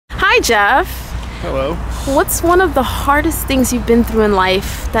Jeff. Hello. What's one of the hardest things you've been through in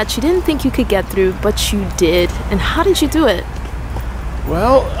life that you didn't think you could get through, but you did? And how did you do it?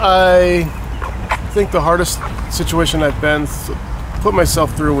 Well, I think the hardest situation I've put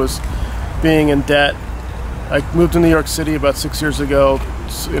myself through was being in debt. I moved to New York City about 6 years ago,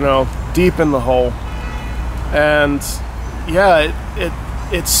 deep in the hole. And yeah,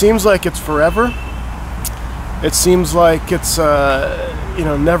 it seems like it's forever. It seems like it's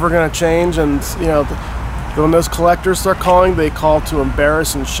never going to change. And when those collectors start calling, they call to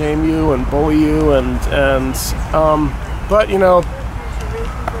embarrass and shame you and bully you. But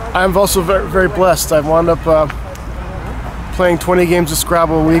I'm also very, very blessed. I've wound up playing 20 games of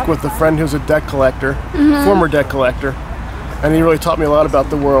Scrabble a week with a friend who's a debt collector, former debt collector, and he really taught me a lot about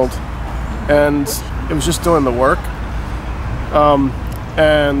the world. And it was just doing the work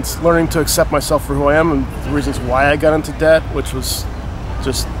and learning to accept myself for who I am and the reasons why I got into debt, which was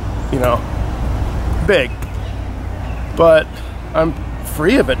just, big. But I'm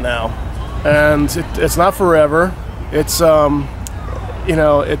free of it now, and it's not forever. It's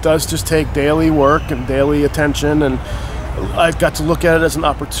it does just take daily work and daily attention, and I've got to look at it as an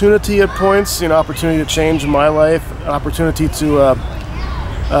opportunity at points, opportunity to change my life, an opportunity to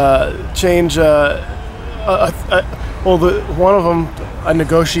change. One of them, I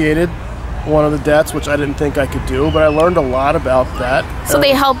negotiated one of the debts, which I didn't think I could do, but I learned a lot about that. So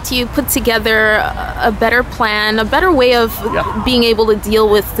they helped you put together a better plan, a better way of being able to deal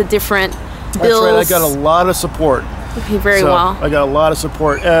with the different bills. That's right. I got a lot of support. Okay, very well. I got a lot of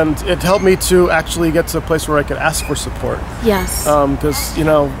support, and it helped me to actually get to a place where I could ask for support. Yes. Because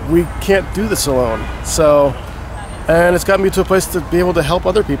we can't do this alone. So, and it's got me to a place to be able to help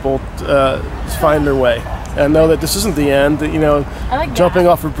other people find their way and know that this isn't the end. That jumping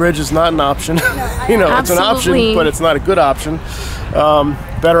off a bridge is not an option. It's an option, but it's not a good option.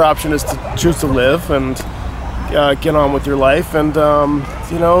 Better option is to choose to live and get on with your life and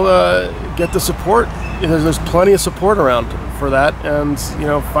get the support. There's plenty of support around for that, and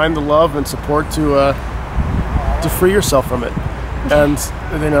find the love and support to free yourself from it, and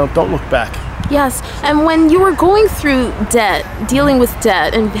don't look back. Yes, and when you were going through debt, dealing with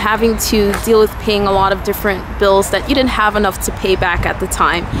debt, and having to deal with paying a lot of different bills that you didn't have enough to pay back at the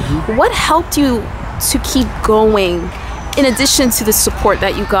time, what helped you to keep going? In addition to the support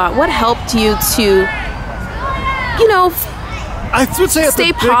that you got, what helped you to, I would say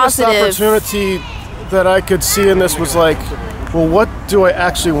stay the biggest opportunity that I could see in this was like, well, what do I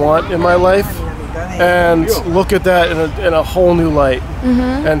actually want in my life? And look at that in a whole new light,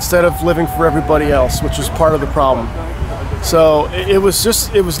 instead of living for everybody else, which was part of the problem. So it was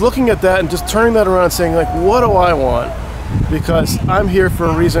looking at that and just turning that around and saying, like, what do I want? Because I'm here for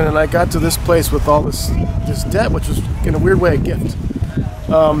a reason, and I got to this place with all this debt, which was in a weird way a gift,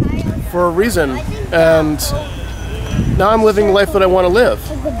 for a reason. And now I'm living the life that I want to live.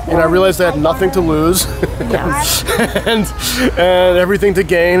 I realized I had nothing to lose and everything to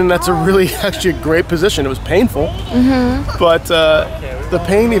gain, and that's actually a great position. It was painful, but the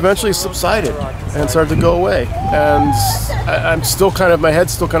pain eventually subsided and started to go away. And I'm still my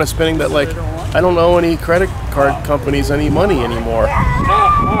head's still kind of spinning that, like, I don't owe any credit card companies any money anymore.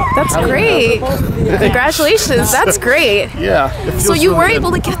 That's great. Congratulations. That's great. Yeah. So you were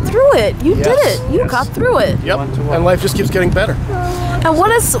able to get through it. You did it. You got through it. Yep. And life just keeps getting better. And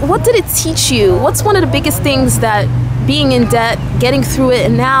what did it teach you? What's one of the biggest things that being in debt, getting through it,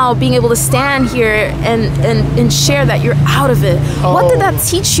 and now being able to stand here and share that you're out of it? What did that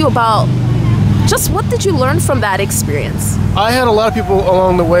teach you about? Just what did you learn from that experience? I had a lot of people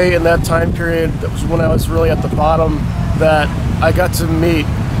along the way in that time period. That was when I was really at the bottom that I got to meet.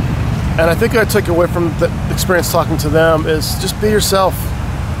 And I think I took away from the experience talking to them is just be yourself,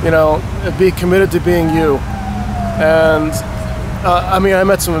 be committed to being you. And I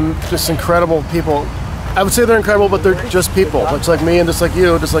met some just incredible people. I would say they're incredible, but they're just people, much like me and just like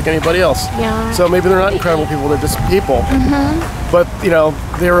you, just like anybody else. Yeah. So maybe they're not incredible people, they're just people. But,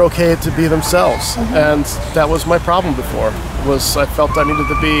 they're okay to be themselves. And that was my problem before, was I felt I needed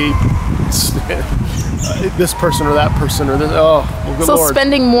to be this person or that person or this, good So Lord.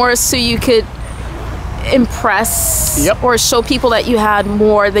 Spending more so you could impress or show people that you had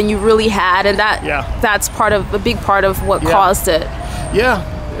more than you really had, and that's a big part of what caused it. Yeah.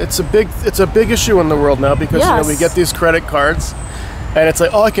 It's a big issue in the world now because we get these credit cards, and it's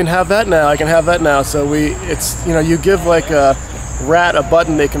like, I can have that now. I can have that now. So you give like a rat a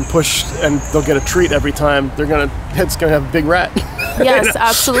button they can push, and they'll get a treat every time. It's gonna have a big rat. Yes,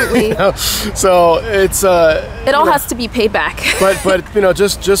 absolutely. So it's it all has to be payback. but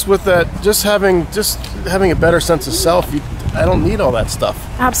just with that, just having a better sense of self, I don't need all that stuff.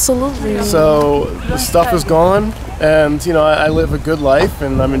 Absolutely. So the stuff is gone, and you know, I live a good life,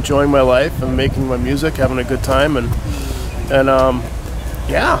 and I'm enjoying my life. I'm making my music, having a good time, and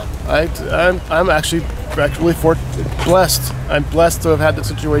yeah, I'm actually blessed. I'm blessed to have had that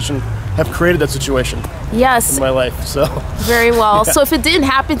situation, have created that situation. Yes. In my life. So very well. Yeah. So if it didn't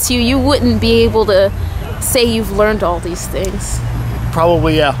happen to you, you wouldn't be able to say you've learned all these things.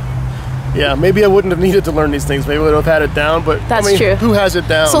 Probably, yeah. Yeah, maybe I wouldn't have needed to learn these things. Maybe I would have had it down, but That's I mean, true. Who has it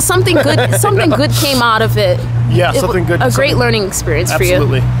down? So something good, good came out of it. Yeah, something good. A great learning experience for you.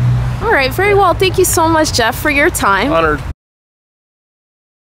 Absolutely. All right, very well. Thank you so much, Jeff, for your time. Honored.